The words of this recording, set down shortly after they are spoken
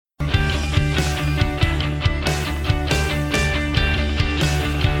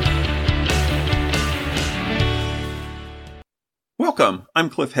Welcome,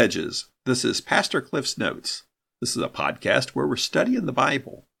 I'm Cliff Hedges. This is Pastor Cliff's Notes. This is a podcast where we're studying the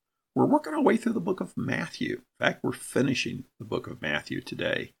Bible. We're working our way through the book of Matthew. In fact, we're finishing the book of Matthew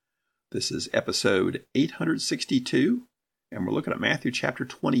today. This is episode 862, and we're looking at Matthew chapter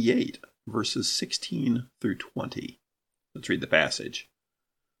 28, verses 16 through 20. Let's read the passage.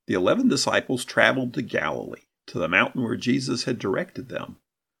 The 11 disciples traveled to Galilee, to the mountain where Jesus had directed them.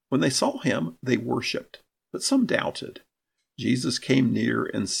 When they saw him, they worshipped, but some doubted. Jesus came near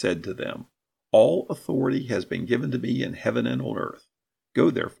and said to them, "All authority has been given to me in heaven and on earth. Go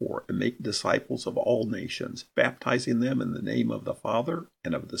therefore and make disciples of all nations, baptizing them in the name of the Father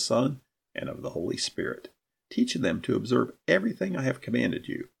and of the Son and of the Holy Spirit, teaching them to observe everything I have commanded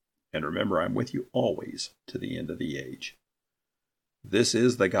you. And remember, I'm with you always to the end of the age." This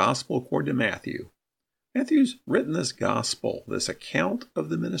is the gospel according to Matthew. Matthew's written this gospel, this account of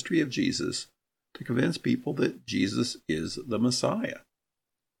the ministry of Jesus, to convince people that Jesus is the Messiah.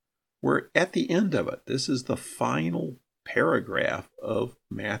 We're at the end of it. This is the final paragraph of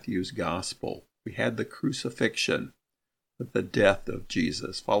Matthew's gospel. We had the crucifixion, the death of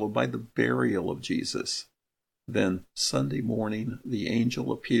Jesus, followed by the burial of Jesus. Then Sunday morning, the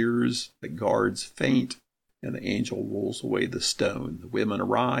angel appears, the guards faint, and the angel rolls away the stone. The women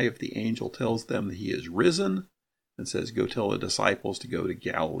arrive. The angel tells them that he is risen and says, "Go tell the disciples to go to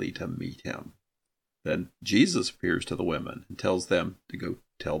Galilee to meet him." Then Jesus appears to the women and tells them to go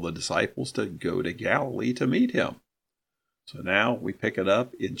tell the disciples to go to Galilee to meet him. So now we pick it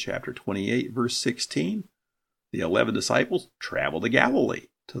up in chapter 28, verse 16. The 11 disciples travel to Galilee,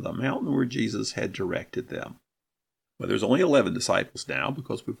 to the mountain where Jesus had directed them. Well, there's only 11 disciples now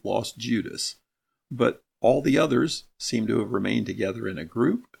because we've lost Judas. But all the others seem to have remained together in a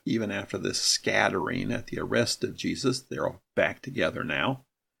group. Even after this scattering at the arrest of Jesus, they're all back together now.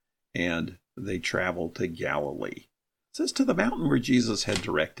 And they traveled to Galilee. It says to the mountain where Jesus had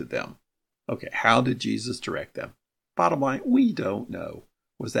directed them. Okay, how did Jesus direct them? Bottom line, we don't know.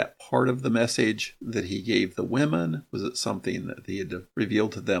 Was that part of the message that he gave the women? Was it something that he had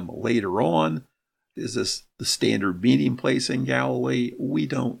revealed to them later on? Is this the standard meeting place in Galilee? We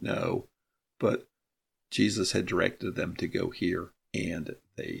don't know. But Jesus had directed them to go here, and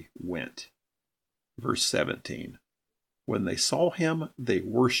they went. Verse 17. When they saw him, they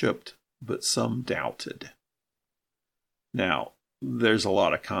worshipped, but some doubted. Now, there's a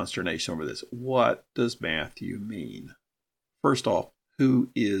lot of consternation over this. What does Matthew mean? First off,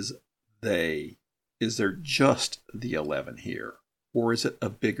 who is they? Is there just the 11 here? Or is it a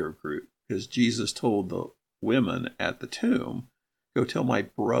bigger group? Because Jesus told the women at the tomb, "Go tell my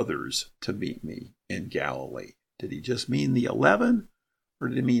brothers to meet me in Galilee." Did he just mean the 11? Or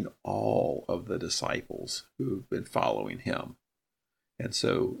did he mean all of the disciples who've been following him? And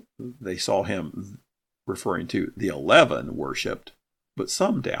so they saw him, referring to the 11, worshipped, but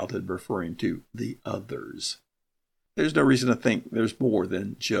some doubted, referring to the others. There's no reason to think there's more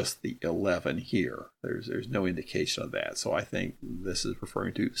than just the 11 here. There's no indication of that. So I think this is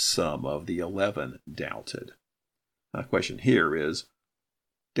referring to some of the 11 doubted. The question here is,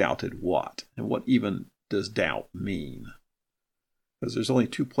 doubted what? And what even does doubt mean? Because there's only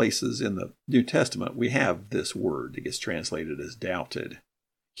two places in the New Testament we have this word that gets translated as doubted.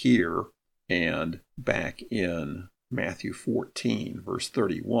 Here and back in Matthew 14, verse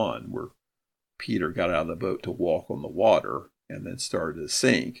 31, where Peter got out of the boat to walk on the water and then started to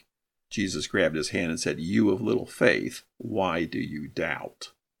sink. Jesus grabbed his hand and said, "You of little faith, why do you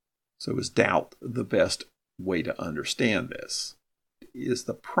doubt?" So is doubt the best way to understand this? It is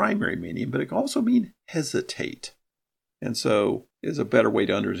the primary meaning, but it can also mean hesitate. And so is a better way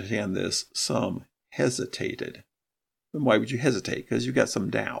to understand this, some hesitated. And why would you hesitate? Because you've got some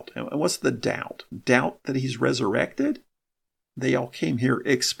doubt. And what's the doubt? Doubt that he's resurrected? They all came here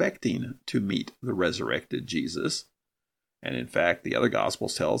expecting to meet the resurrected Jesus. And in fact, the other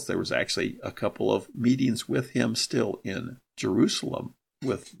Gospels tell us there was actually a couple of meetings with him still in Jerusalem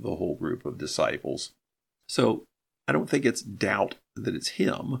with the whole group of disciples. So I don't think it's doubt that it's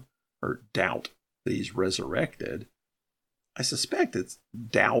him or doubt that he's resurrected. I suspect it's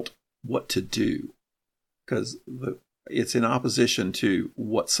doubt what to do, because it's in opposition to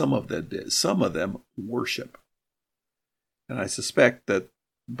what some of them did. Some of them worship. And I suspect that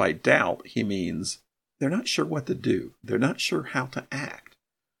by doubt, he means they're not sure what to do. They're not sure how to act.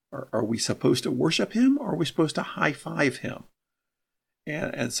 Are we supposed to worship him, or are we supposed to high-five him?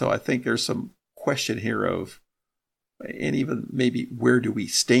 And so I think there's some question here of, and even maybe, where do we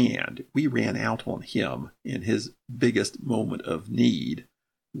stand? We ran out on him in his biggest moment of need.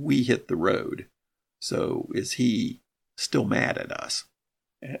 We hit the road. So is he still mad at us?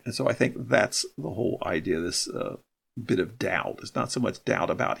 And so I think that's the whole idea of this bit of doubt. It's not so much doubt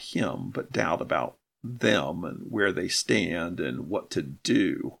about him, but doubt about them and where they stand and what to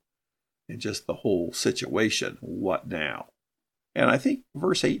do and just the whole situation. What now? And I think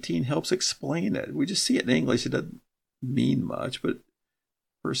verse 18 helps explain it. We just see it in English. It doesn't mean much, but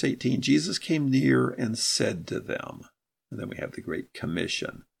verse 18, Jesus came near and said to them. And then we have the Great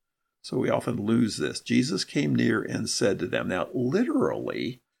Commission. So we often lose this. Jesus came near and said to them. Now,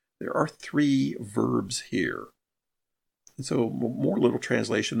 literally, there are 3 verbs here. And so more literal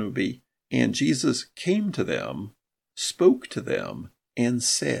translation would be, and Jesus came to them, spoke to them, and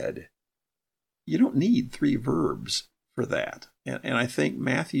said. You don't need 3 verbs for that. And I think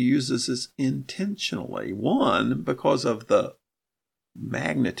Matthew uses this intentionally. One, because of the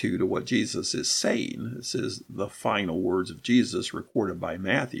magnitude of what Jesus is saying. This is the final words of Jesus recorded by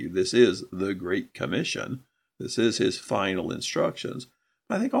Matthew. This is the Great Commission. This is his final instructions.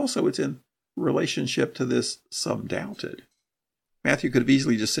 But I think also it's in relationship to this some doubted. Matthew could have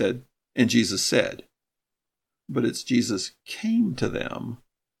easily just said, and Jesus said. But it's Jesus came to them,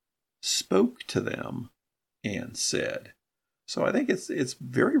 spoke to them, and said. So I think it's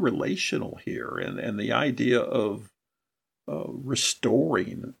very relational here. And the idea of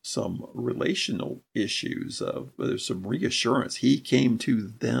restoring some relational issues, there's some reassurance. He came to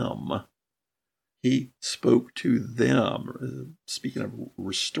them. He spoke to them. Speaking of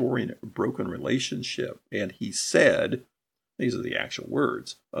restoring a broken relationship. And he said, these are the actual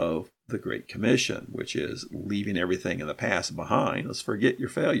words of the Great Commission, which is leaving everything in the past behind. Let's forget your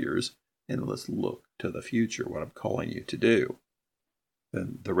failures and let's look to the future, what I'm calling you to do.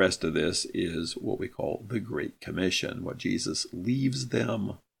 And the rest of this is what we call the Great Commission, what Jesus leaves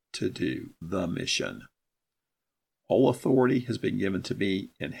them to do, the mission. All authority has been given to me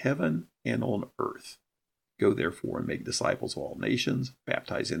in heaven and on earth. Go therefore and make disciples of all nations,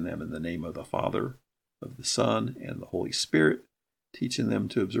 baptizing them in the name of the Father, of the Son, and the Holy Spirit, teaching them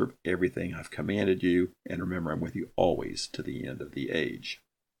to observe everything I've commanded you, and remember I'm with you always to the end of the age.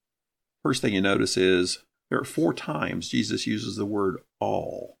 First thing you notice is there are 4 times Jesus uses the word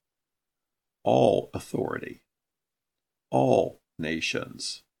all authority, all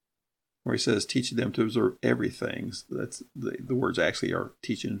nations, where he says teaching them to observe everything. That's the words actually are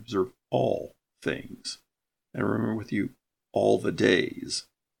teaching them to observe all things. And remember with you all the days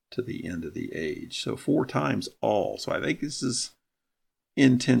to the end of the age. So 4 times all. So I think this is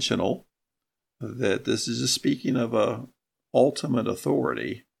intentional, that this is just speaking of a ultimate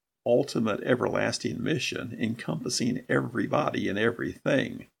authority, ultimate everlasting mission encompassing everybody and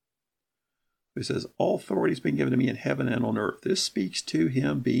everything. He says, all authority has been given to me in heaven and on earth. This speaks to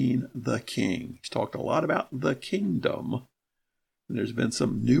him being the king. He's talked a lot about the kingdom. And there's been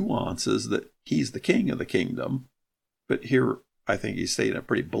some nuances that he's the king of the kingdom. But here, I think he's saying it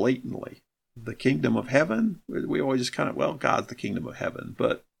pretty blatantly. The kingdom of heaven, we always just kind of, well, God's the kingdom of heaven.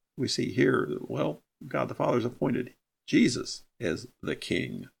 But we see here, well, God the Father's appointed Jesus as the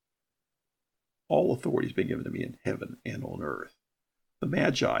king. All authority has been given to me in heaven and on earth. The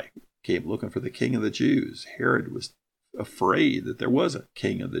Magi came looking for the king of the Jews. Herod was afraid that there was a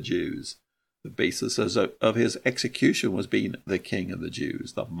king of the Jews. The basis of his execution was being the king of the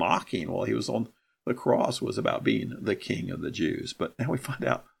Jews. The mocking while he was on the cross was about being the king of the Jews. But now we find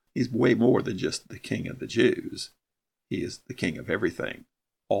out he's way more than just the king of the Jews. He is the king of everything,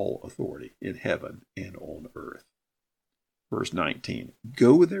 all authority in heaven and on earth. Verse 19,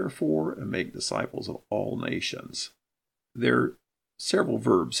 go therefore and make disciples of all nations. There are several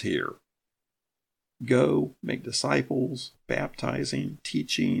verbs here. Go, make disciples, baptizing,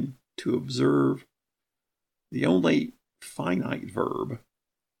 teaching, to observe. The only finite verb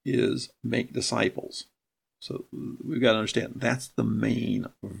is make disciples. So we've got to understand that's the main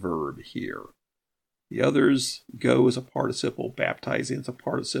verb here. The others, go is a participle, baptizing is a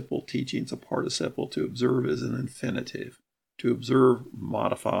participle, teaching is a participle, to observe is an infinitive. To observe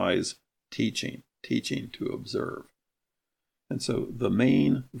modifies teaching, teaching to observe. And so the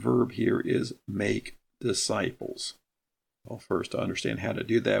main verb here is make disciples. Well, first, to understand how to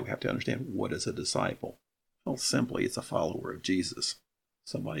do that, we have to understand what is a disciple. Well, simply, it's a follower of Jesus.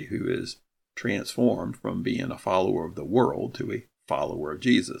 Somebody who is transformed from being a follower of the world to a follower of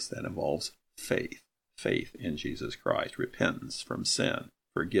Jesus. That involves faith. Faith in Jesus Christ, repentance from sin,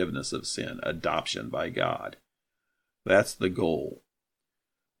 forgiveness of sin, adoption by God. That's the goal.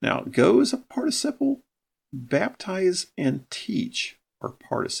 Now, go is a participle. Baptize and teach are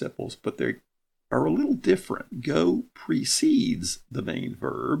participles, but they are a little different. Go precedes the main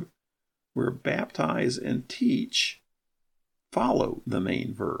verb, where baptize and teach follow the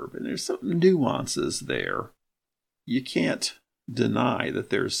main verb. And there's some nuances there. You can't deny that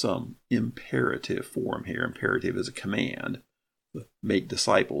there's some imperative form here. Imperative is a command. Make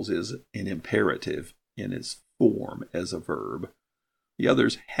disciples is an imperative in its form as a verb. The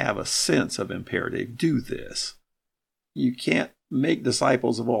others have a sense of imperative. Do this. You can't make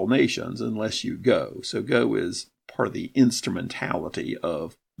disciples of all nations unless you go. So go is part of the instrumentality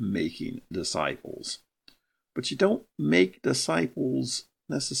of making disciples. But you don't make disciples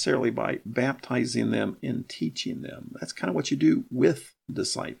necessarily by baptizing them and teaching them. That's kind of what you do with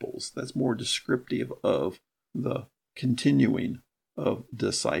disciples. That's more descriptive of the continuing of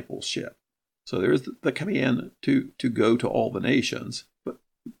discipleship. So there's the command to go to all the nations, but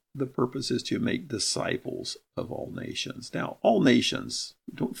the purpose is to make disciples of all nations. Now, all nations,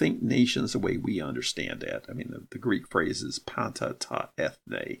 don't think nations the way we understand that. I mean, the Greek phrase is panta ta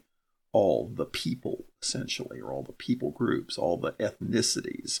ethne, all the people, essentially, or all the people groups, all the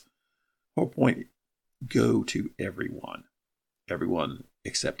ethnicities. Whole point, go to everyone. Everyone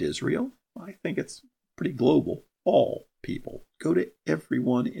except Israel. I think it's pretty global. All people. Go to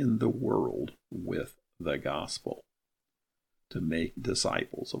everyone in the world with the gospel to make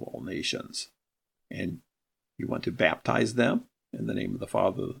disciples of all nations. And you want to baptize them in the name of the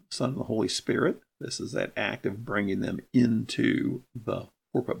Father, the Son, and the Holy Spirit. This is that act of bringing them into the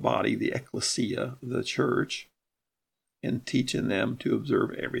corporate body, the ecclesia, the church, and teaching them to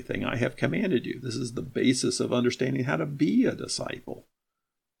observe everything I have commanded you. This is the basis of understanding how to be a disciple,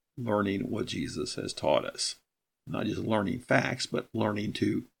 learning what Jesus has taught us. Not just learning facts, but learning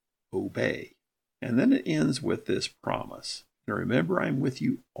to obey. And then it ends with this promise. Now remember, I'm with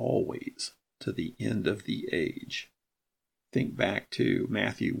you always to the end of the age. Think back to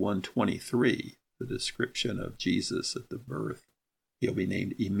Matthew 1:23, the description of Jesus at the birth. He'll be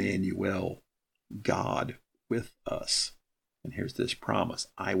named Emmanuel, God with us. And here's this promise.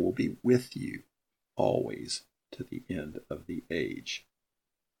 I will be with you always to the end of the age.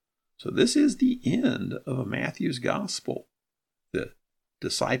 So this is the end of Matthew's gospel. The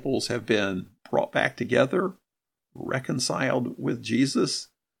disciples have been brought back together, reconciled with Jesus,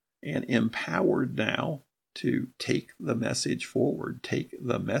 and empowered now to take the message forward, take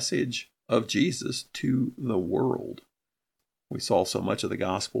the message of Jesus to the world. We saw so much of the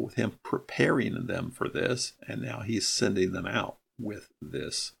gospel with him preparing them for this, and now he's sending them out with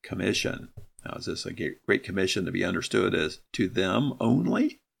this commission. Now, is this a great commission to be understood as to them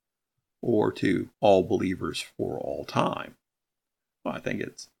only, or to all believers for all time? Well, I think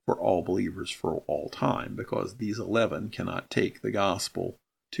it's for all believers for all time, because these 11 cannot take the gospel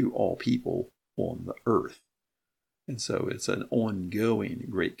to all people on the earth. And so it's an ongoing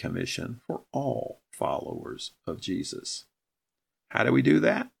Great Commission for all followers of Jesus. How do we do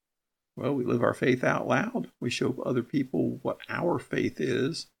that? Well, we live our faith out loud. We show other people what our faith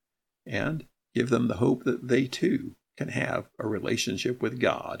is and give them the hope that they too can have a relationship with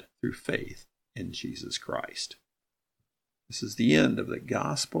God through faith in Jesus Christ. This is the end of the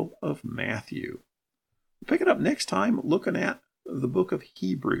Gospel of Matthew. We'll pick it up next time looking at the book of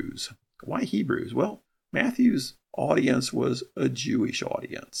Hebrews. Why Hebrews? Well, Matthew's audience was a Jewish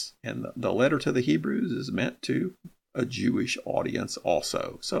audience, and the letter to the Hebrews is meant to a Jewish audience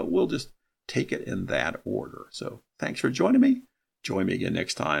also. So we'll just take it in that order. So thanks for joining me. Join me again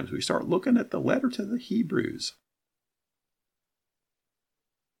next time as we start looking at the letter to the Hebrews.